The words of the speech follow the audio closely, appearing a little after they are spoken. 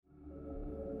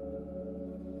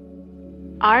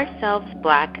Ourselves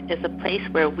Black is a place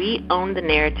where we own the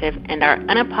narrative and are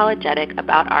unapologetic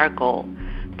about our goal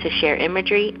to share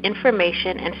imagery,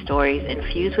 information, and stories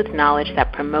infused with knowledge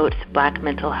that promotes Black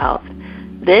mental health.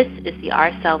 This is the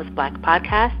Ourselves Black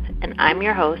podcast, and I'm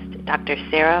your host, Dr.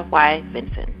 Sarah Y.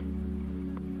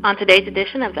 Vinson. On today's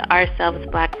edition of the Ourselves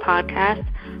Black podcast,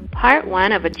 part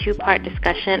one of a two-part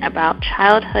discussion about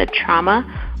childhood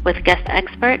trauma with guest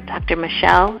expert Dr.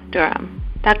 Michelle Durham.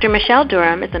 Dr. Michelle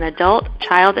Durham is an adult,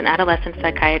 child, and adolescent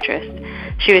psychiatrist.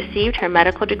 She received her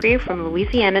medical degree from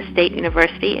Louisiana State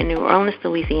University in New Orleans,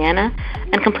 Louisiana,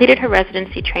 and completed her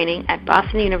residency training at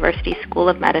Boston University School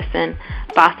of Medicine,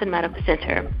 Boston Medical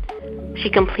Center. She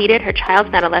completed her Child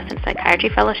and Adolescent Psychiatry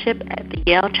Fellowship at the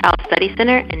Yale Child Study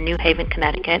Center in New Haven,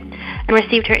 Connecticut, and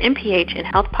received her MPH in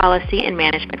Health Policy and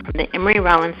Management from the Emory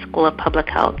Rollins School of Public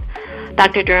Health.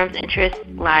 Dr. Durham's interests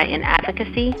lie in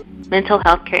advocacy, mental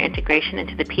health care integration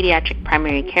into the pediatric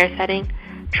primary care setting,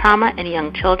 trauma in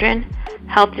young children,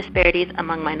 health disparities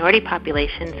among minority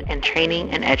populations, and training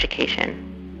and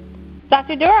education.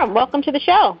 Dr. Durham, welcome to the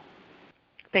show.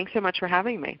 Thanks so much for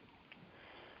having me.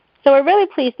 So we're really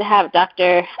pleased to have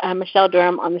Dr. Michelle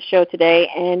Durham on the show today,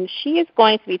 and she is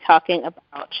going to be talking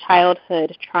about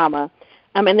childhood trauma.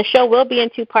 And the show will be in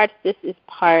two parts. This is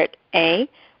part A,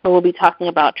 where we'll be talking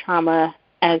about trauma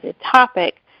as a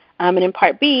topic. And in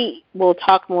Part B, we'll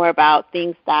talk more about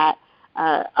things that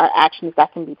are actions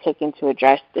that can be taken to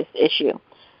address this issue.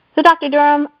 So, Dr.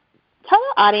 Durham, tell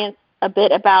our audience a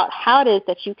bit about how it is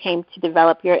that you came to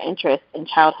develop your interest in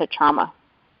childhood trauma.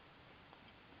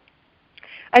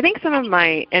 I think some of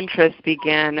my interests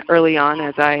began early on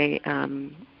as I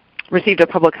received a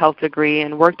public health degree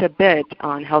and worked a bit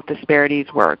on health disparities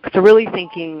work. So really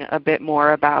thinking a bit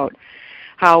more about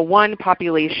how one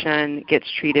population gets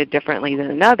treated differently than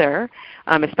another,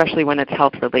 especially when it's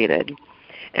health-related.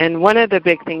 And one of the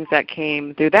big things that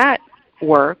came through that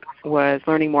work was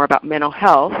learning more about mental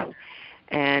health,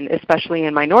 and especially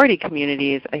in minority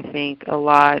communities, I think a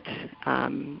lot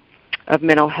of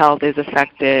mental health is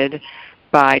affected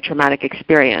by traumatic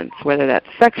experience, whether that's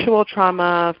sexual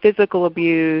trauma, physical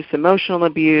abuse, emotional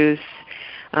abuse,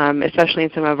 especially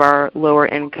in some of our lower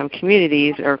income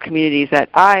communities or communities that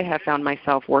I have found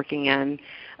myself working in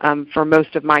for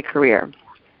most of my career.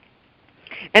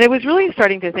 And it was really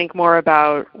starting to think more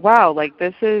about, wow, like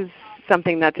this is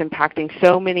something that's impacting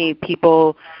so many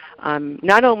people,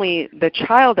 not only the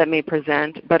child that may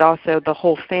present, but also the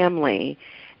whole family.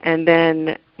 And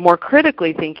then more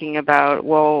critically thinking about,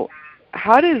 well,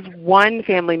 how does one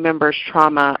family member's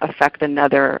trauma affect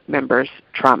another member's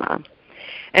trauma?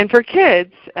 And for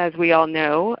kids, as we all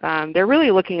know, they're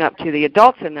really looking up to the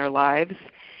adults in their lives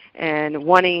and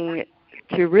wanting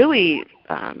to really,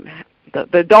 the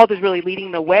adult is really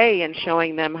leading the way and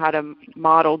showing them how to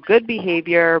model good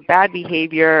behavior, bad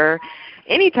behavior,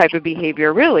 any type of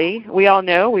behavior really. We all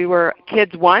know we were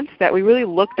kids once that we really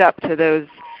looked up to those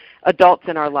adults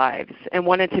in our lives and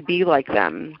wanted to be like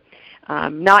them.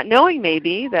 Not knowing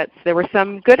maybe that there were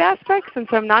some good aspects and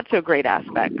some not so great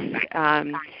aspects.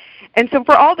 And so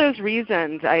for all those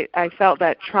reasons, I felt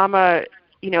that trauma,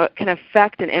 it can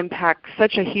affect and impact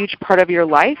such a huge part of your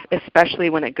life, especially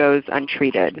when it goes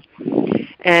untreated.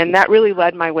 And that really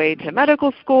led my way to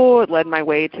medical school. It led my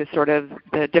way to sort of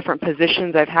the different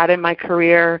positions I've had in my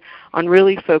career on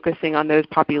really focusing on those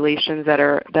populations that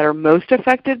are most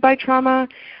affected by trauma,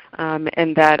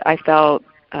 and that I felt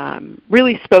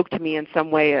really spoke to me in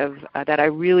some way of that I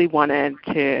really wanted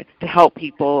to help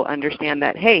people understand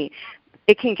that, hey,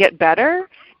 it can get better,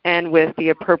 and with the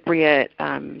appropriate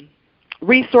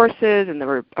resources and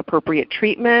the appropriate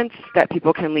treatments, that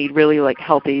people can lead really like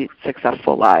healthy,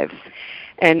 successful lives.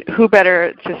 And who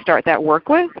better to start that work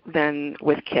with than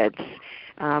with kids,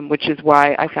 which is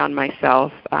why I found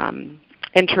myself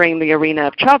entering the arena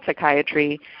of child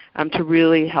psychiatry to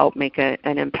really help make an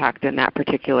impact in that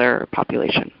particular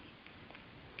population.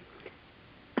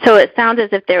 So it sounds as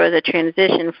if there was a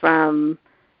transition from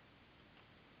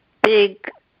big,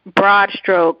 broad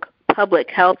stroke public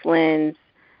health lens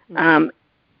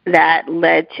that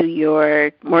led to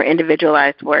your more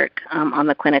individualized work on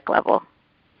the clinic level.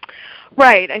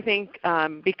 Right. I think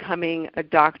becoming a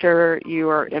doctor, you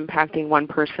are impacting one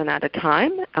person at a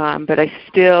time, but I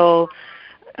still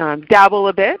dabble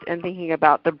a bit in thinking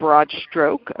about the broad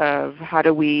stroke of how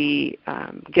do we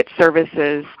get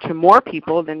services to more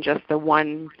people than just the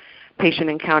one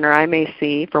patient encounter I may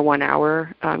see for 1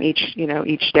 hour each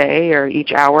day or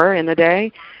each hour in the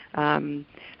day.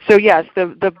 So yes,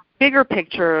 the bigger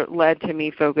picture led to me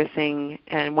focusing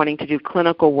and wanting to do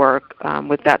clinical work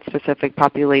with that specific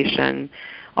population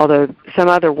although some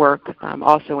other work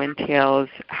also entails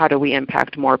how do we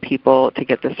impact more people to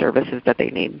get the services that they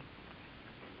need.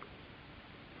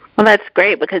 Well, that's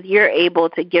great because you're able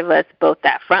to give us both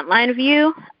that frontline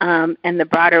view and the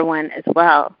broader one as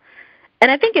well.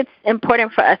 And I think it's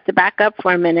important for us to back up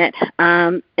for a minute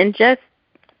and just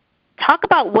talk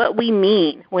about what we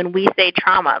mean when we say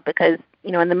trauma, because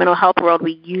in the mental health world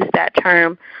we use that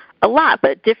term a lot,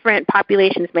 but different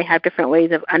populations may have different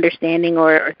ways of understanding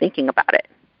or thinking about it.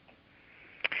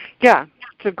 Yeah,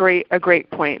 it's a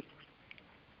great point.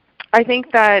 I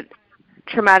think that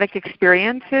traumatic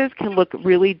experiences can look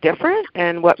really different,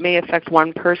 and what may affect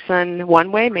one person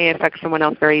one way may affect someone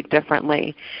else very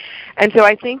differently. And so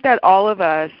I think that all of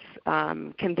us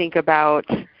can think about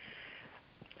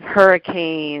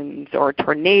hurricanes or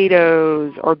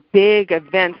tornadoes or big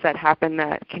events that happen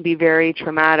that can be very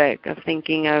traumatic, of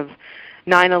thinking of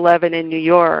 9/11 in New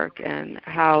York and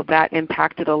how that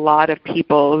impacted a lot of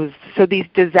people. So these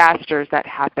disasters that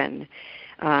happen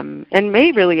and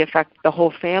may really affect the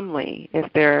whole family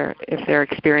if they're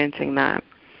experiencing that.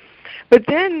 But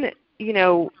then,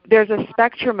 there's a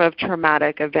spectrum of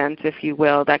traumatic events, if you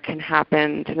will, that can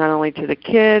happen to not only to the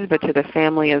kid but to the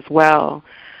family as well.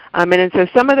 And so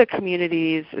some of the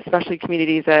communities, especially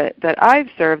communities that I've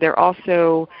served,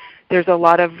 there's a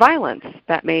lot of violence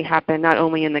that may happen not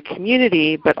only in the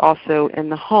community but also in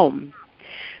the home.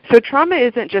 So trauma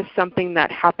isn't just something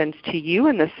that happens to you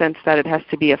in the sense that it has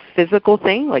to be a physical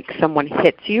thing, like someone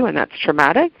hits you and that's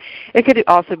traumatic. It could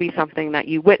also be something that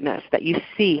you witness, that you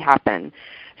see happen.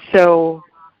 So,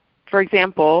 for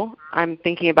example, I'm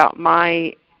thinking about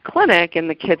my clinic and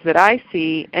the kids that I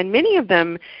see, and many of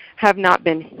them have not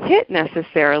been hit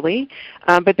necessarily,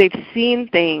 but they've seen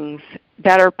things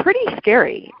that are pretty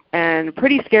scary, and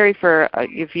pretty scary for,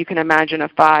 if you can imagine, a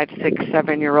 5, 6,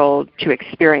 7-year-old to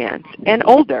experience, and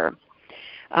older.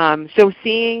 So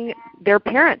seeing their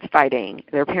parents fighting,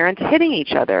 their parents hitting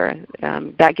each other,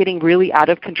 that getting really out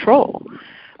of control.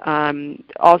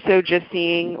 Also just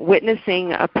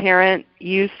witnessing a parent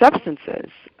use substances.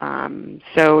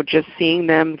 So just seeing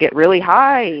them get really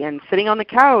high and sitting on the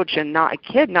couch and a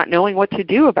kid not knowing what to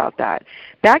do about that.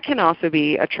 That can also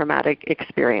be a traumatic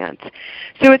experience.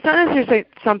 So it's not necessarily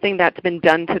something that's been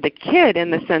done to the kid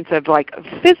in the sense of like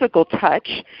physical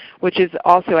touch, which is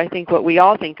also I think what we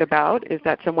all think about, is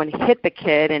that someone hit the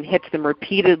kid and hits them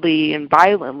repeatedly and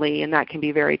violently, and that can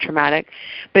be very traumatic.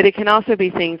 But it can also be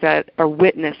things that are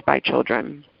witnessed by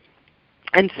children.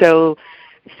 And so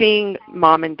seeing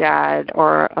mom and dad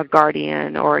or a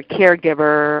guardian or a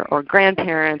caregiver or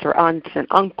grandparents or aunts and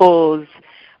uncles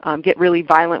get really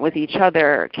violent with each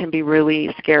other can be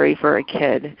really scary for a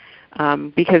kid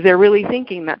because they're really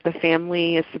thinking that the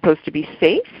family is supposed to be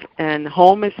safe and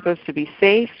home is supposed to be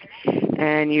safe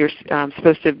and you're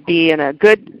supposed to be in a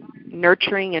good,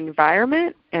 nurturing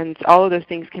environment, and all of those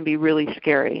things can be really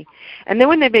scary. And then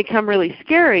when they become really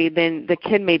scary, then the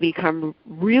kid may become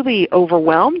really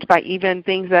overwhelmed by even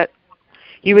things that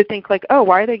you would think like, oh,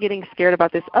 why are they getting scared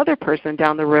about this other person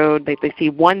down the road that they see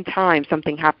one time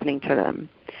something happening to them?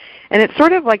 And it's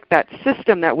sort of like that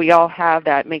system that we all have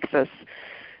that makes us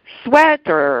sweat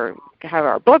or have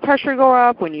our blood pressure go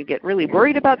up when you get really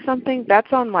worried about something.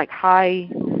 That's on like high,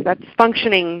 that's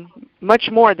functioning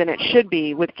much more than it should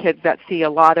be with kids that see a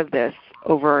lot of this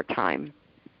over time.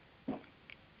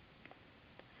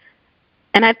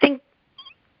 And I think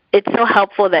it's so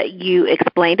helpful that you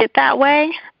explained it that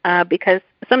way because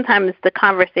sometimes the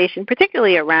conversation,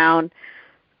 particularly around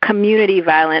community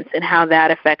violence and how that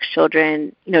affects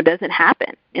children, doesn't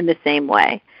happen in the same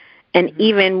way. And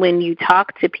even when you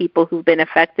talk to people who've been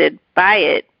affected by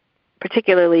it,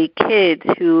 particularly kids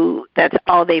who that's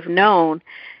all they've known,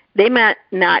 they might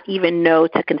not even know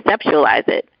to conceptualize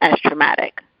it as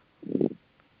traumatic.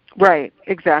 Right,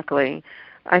 exactly.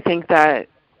 I think that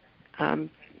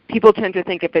people tend to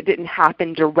think if it didn't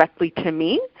happen directly to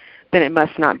me, then it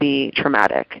must not be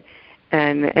traumatic.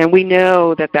 And we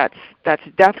know that that's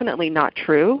definitely not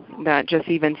true, that just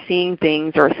even seeing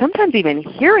things or sometimes even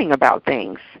hearing about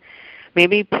things,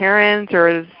 maybe parents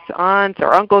or aunts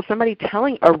or uncles, somebody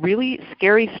telling a really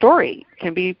scary story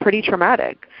can be pretty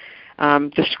traumatic.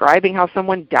 Describing how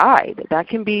someone died, that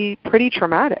can be pretty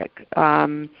traumatic.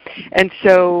 And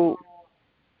so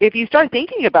if you start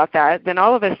thinking about that, then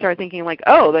all of us start thinking like,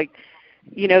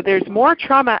 there's more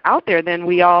trauma out there than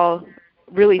we all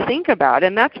really think about.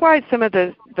 And that's why some of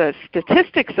the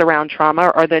statistics around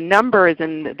trauma are the numbers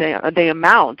and the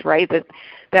amount, right?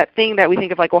 That thing that we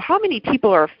think of like, well, how many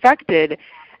people are affected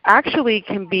actually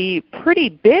can be pretty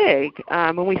big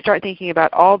when we start thinking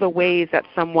about all the ways that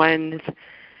someone's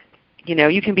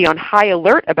you can be on high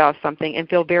alert about something and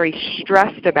feel very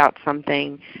stressed about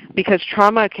something because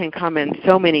trauma can come in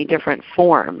so many different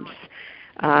forms.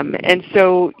 And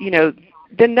so,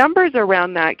 the numbers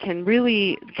around that can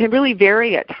really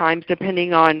vary at times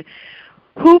depending on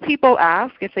who people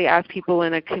ask, if they ask people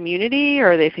in a community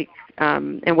or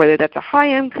and whether that's a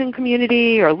high-income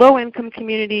community or low-income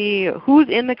community, who's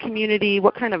in the community,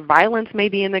 what kind of violence may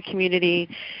be in the community.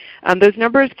 Those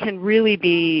numbers can really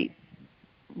be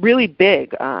really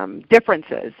big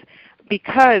differences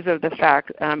because of the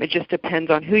fact it just depends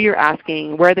on who you're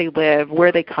asking, where they live,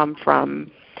 where they come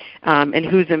from, and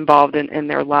who's involved in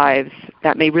their lives.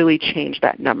 That may really change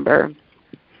that number.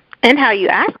 And how you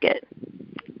ask it.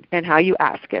 And how you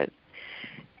ask it.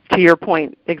 To your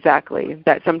point, exactly,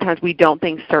 that sometimes we don't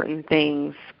think certain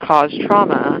things cause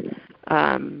trauma,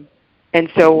 and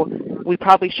so we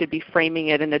probably should be framing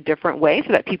it in a different way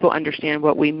so that people understand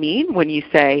what we mean when you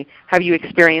say, have you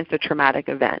experienced a traumatic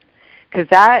event? Because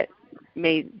that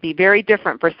may be very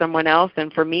different for someone else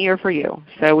than for me or for you.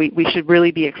 So we should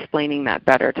really be explaining that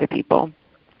better to people.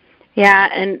 Yeah,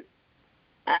 and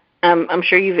I'm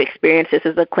sure you've experienced this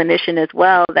as a clinician as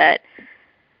well, that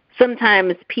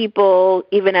sometimes people,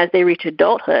 even as they reach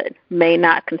adulthood, may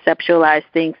not conceptualize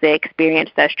things they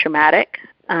experienced as traumatic.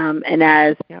 And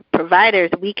as providers,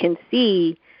 we can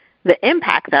see the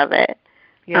impacts of it,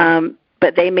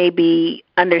 but they may be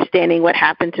understanding what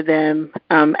happened to them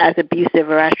as abusive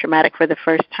or as traumatic for the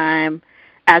first time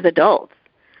as adults.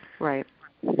 Right.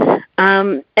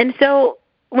 And so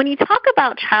when you talk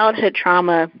about childhood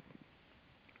trauma,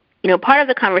 part of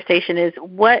the conversation is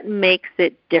what makes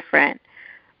it different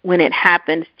when it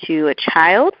happens to a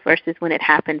child versus when it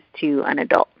happens to an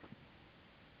adult?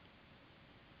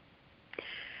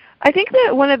 I think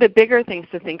that one of the bigger things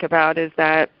to think about is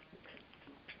that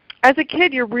as a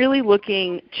kid, you're really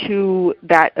looking to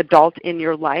that adult in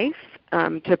your life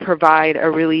to provide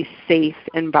a really safe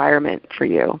environment for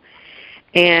you.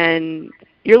 And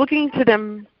you're looking to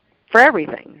them for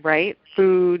everything, right?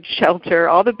 Food, shelter,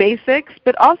 all the basics,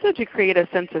 but also to create a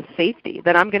sense of safety,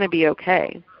 that I'm going to be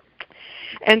okay.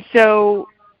 And so,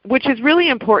 which is really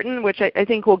important, which I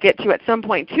think we'll get to at some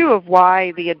point too, of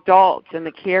why the adults and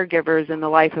the caregivers in the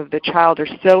life of the child are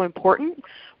so important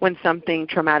when something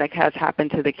traumatic has happened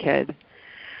to the kid.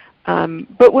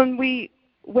 But when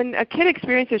a kid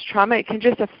experiences trauma, it can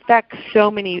just affect so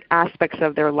many aspects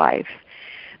of their life.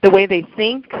 The way they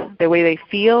think, the way they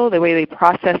feel, the way they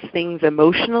process things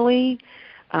emotionally.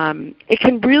 It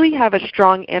can really have a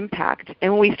strong impact.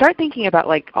 And when we start thinking about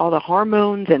all the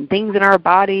hormones and things in our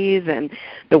bodies and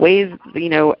the ways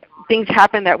things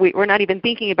happen that we're not even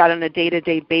thinking about on a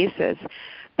day-to-day basis,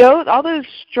 all those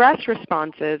stress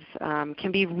responses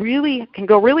can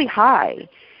go really high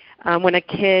when a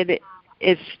kid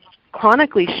is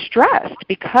chronically stressed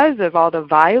because of all the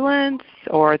violence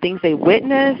or things they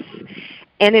witness,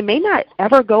 and it may not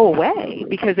ever go away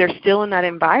because they're still in that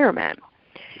environment.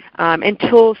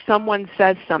 Until someone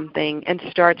says something and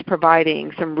starts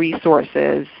providing some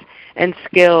resources and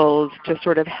skills to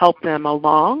sort of help them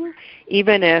along,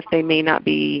 even if they may not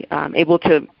be able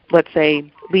to, let's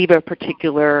say, leave a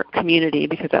particular community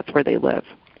because that's where they live.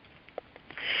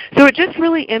 So it just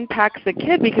really impacts the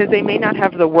kid because they may not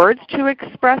have the words to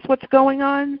express what's going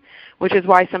on, which is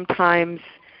why sometimes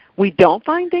we don't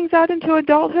find things out into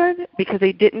adulthood because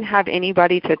they didn't have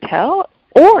anybody to tell,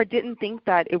 or didn't think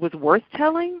that it was worth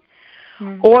telling,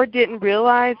 or didn't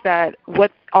realize that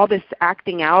what all this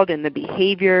acting out and the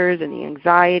behaviors and the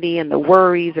anxiety and the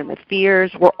worries and the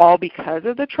fears were all because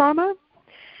of the trauma.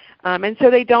 And so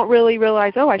they don't really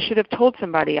realize, I should have told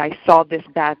somebody I saw this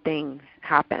bad thing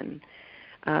happen,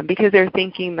 because they're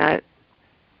thinking that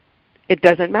it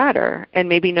doesn't matter, and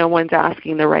maybe no one's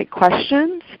asking the right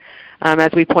questions.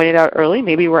 As we pointed out early,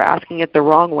 maybe we're asking it the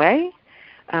wrong way,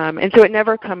 and so it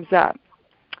never comes up.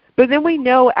 But then we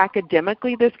know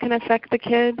academically this can affect the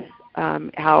kid,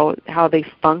 how they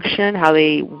function, how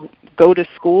they go to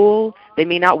school. They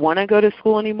may not want to go to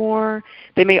school anymore.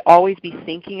 They may always be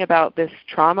thinking about this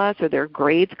trauma, so their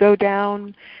grades go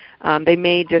down. They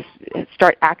may just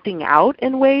start acting out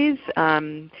in ways.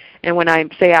 And when I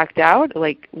say act out,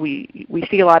 we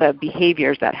see a lot of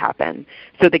behaviors that happen.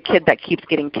 So the kid that keeps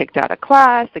getting kicked out of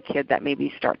class, the kid that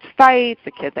maybe starts fights,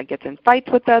 the kid that gets in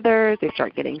fights with others, they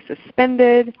start getting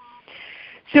suspended.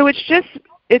 So it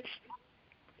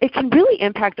can really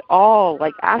impact all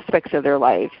aspects of their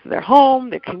life, their home,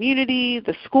 their community,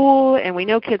 the school, and we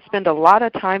know kids spend a lot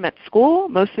of time at school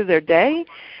most of their day.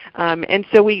 And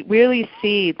so we really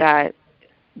see that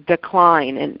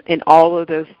decline in all of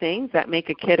those things that make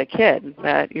a kid,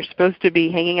 that you're supposed to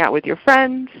be hanging out with your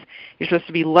friends, you're supposed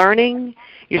to be learning,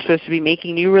 you're supposed to be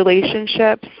making new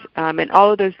relationships, and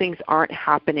all of those things aren't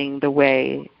happening the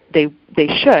way they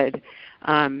should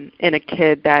in a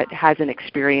kid that hasn't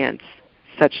experienced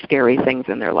such scary things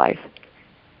in their life.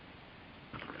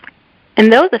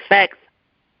 And those effects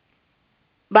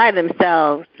by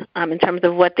themselves, in terms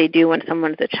of what they do when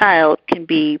someone's a child, can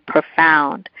be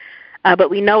profound. But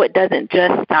we know it doesn't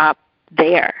just stop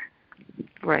there.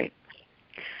 Right.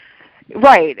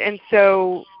 Right. And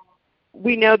so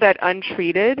we know that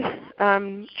untreated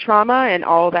trauma and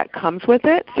all that comes with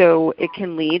it, so it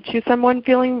can lead to someone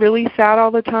feeling really sad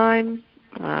all the time,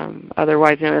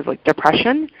 otherwise known as like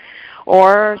depression,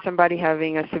 or somebody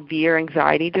having a severe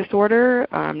anxiety disorder,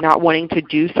 not wanting to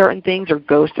do certain things or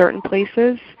go certain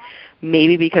places,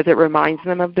 maybe because it reminds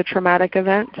them of the traumatic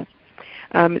event.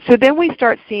 So then we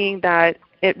start seeing that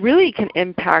it really can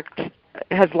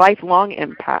has lifelong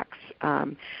impacts.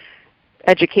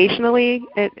 Educationally,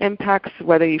 it impacts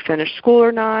whether you finish school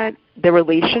or not,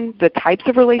 the types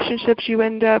of relationships you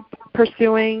end up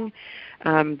pursuing,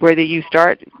 whether you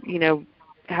start,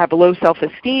 have a low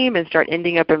self-esteem and start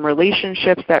ending up in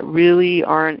relationships that really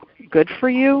aren't good for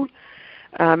you.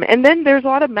 And then there's a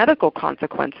lot of medical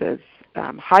consequences,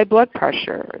 high blood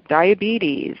pressure,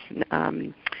 diabetes,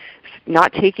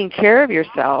 not taking care of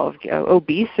yourself,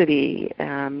 obesity,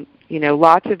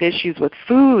 lots of issues with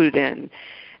food and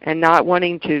not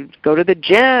wanting to go to the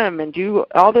gym and do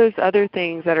all those other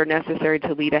things that are necessary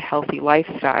to lead a healthy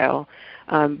lifestyle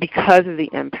because of the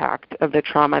impact of the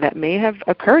trauma that may have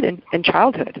occurred in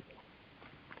childhood.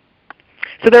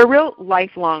 So there are real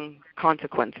lifelong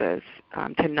consequences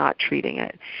to not treating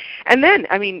it. And then,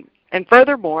 and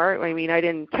furthermore, I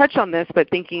didn't touch on this, but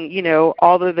thinking,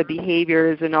 all of the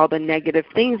behaviors and all the negative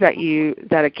things that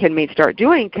a kid may start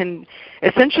doing can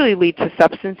essentially lead to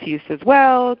substance use as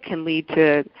well, can lead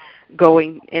to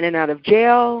going in and out of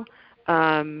jail,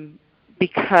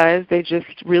 because they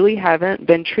just really haven't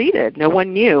been treated. No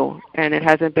one knew, and it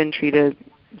hasn't been treated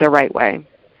the right way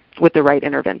with the right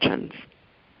interventions.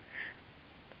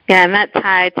 Yeah, and that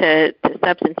tie to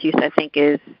substance use, I think,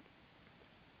 is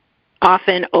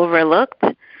often overlooked,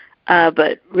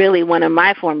 but really one of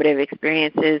my formative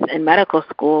experiences in medical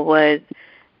school was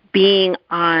being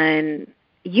on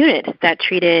units that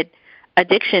treated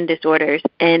addiction disorders,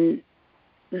 and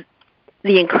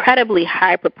the incredibly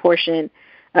high proportion,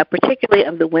 particularly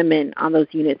of the women on those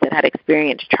units that had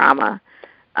experienced trauma.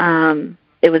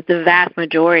 It was the vast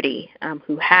majority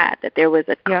who had, that there was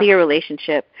a clear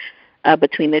relationship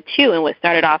between the two, and what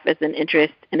started off as an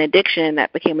interest in addiction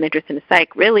that became an interest in the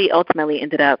psych really ultimately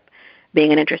ended up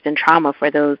being an interest in trauma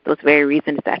for those very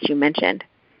reasons that you mentioned.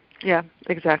 Yeah,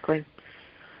 exactly.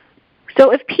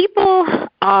 So if people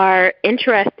are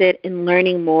interested in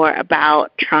learning more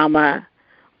about trauma,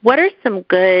 what are some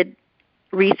good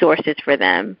resources for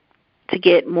them to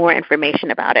get more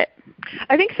information about it?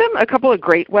 I think a couple of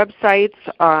great websites.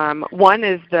 One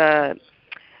is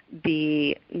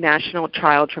the National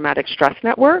Child Traumatic Stress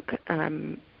Network.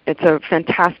 It's a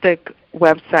fantastic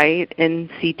website,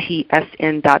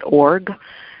 nctsn.org,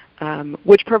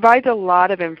 which provides a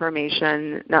lot of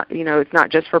information. It's not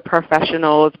just for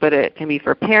professionals, but it can be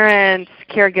for parents,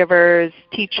 caregivers,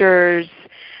 teachers.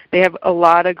 They have a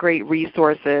lot of great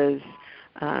resources,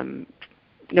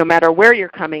 no matter where you're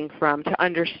coming from, to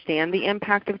understand the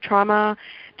impact of trauma,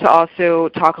 to also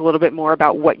talk a little bit more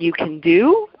about what you can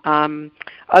do,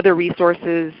 other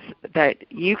resources that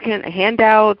you can,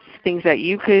 handouts, things that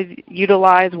you could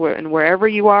utilize wherever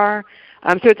you are.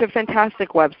 So it's a fantastic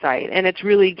website, and it's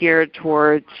really geared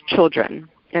towards children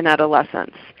and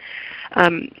adolescents.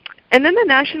 And then the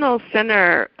National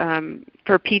Center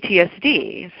for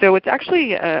PTSD. So it's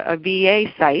actually a VA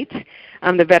site,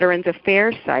 the Veterans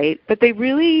Affairs site, but they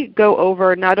really go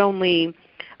over not only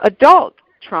adult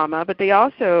trauma, but they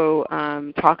also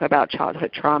talk about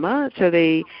childhood trauma.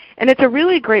 And it's a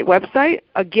really great website,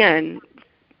 again,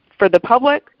 for the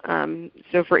public,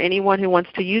 so for anyone who wants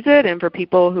to use it, and for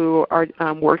people who are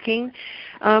working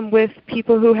with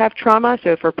people who have trauma,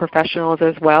 so for professionals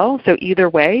as well. So either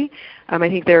way, I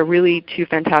think they're really two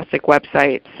fantastic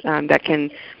websites that can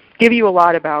give you a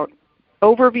lot about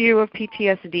overview of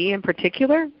PTSD in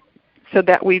particular, so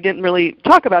that we didn't really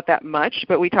talk about that much,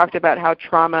 but we talked about how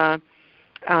trauma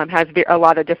has a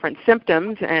lot of different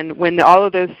symptoms, and when all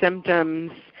of those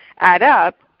symptoms add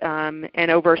up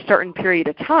and over a certain period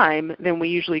of time, then we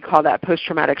usually call that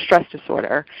post-traumatic stress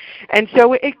disorder. And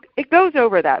so it goes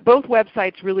over that. Both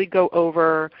websites really go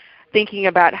over thinking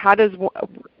about how does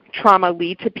trauma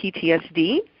lead to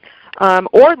PTSD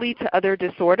or lead to other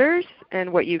disorders,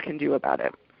 and what you can do about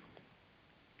it.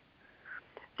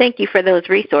 Thank you for those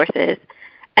resources.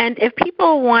 And if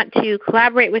people want to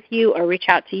collaborate with you or reach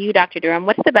out to you, Dr. Durham,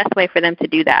 what's the best way for them to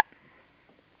do that?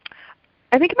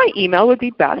 I think my email would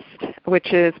be best,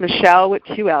 which is Michelle with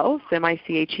 2 L's,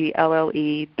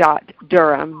 Michelle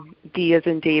 .Durham, D as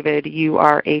in David,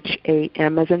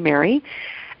 URHAM as in Mary,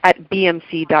 at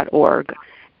bmc.org.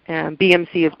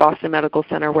 BMC is Boston Medical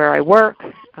Center, where I work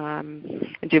and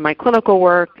do my clinical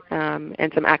work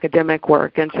and some academic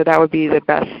work, and so that would be the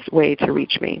best way to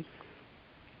reach me.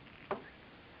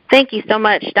 Thank you so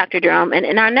much, Dr. Durham. And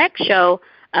in our next show,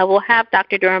 we'll have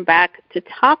Dr. Durham back to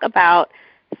talk about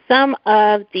some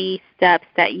of the steps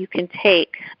that you can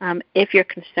take if you're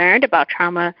concerned about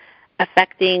trauma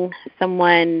affecting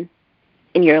someone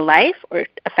in your life or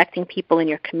affecting people in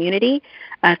your community,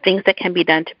 things that can be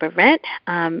done to prevent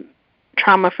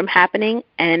trauma from happening,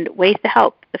 and ways to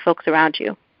help the folks around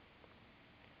you.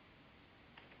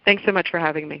 Thanks so much for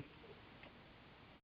having me.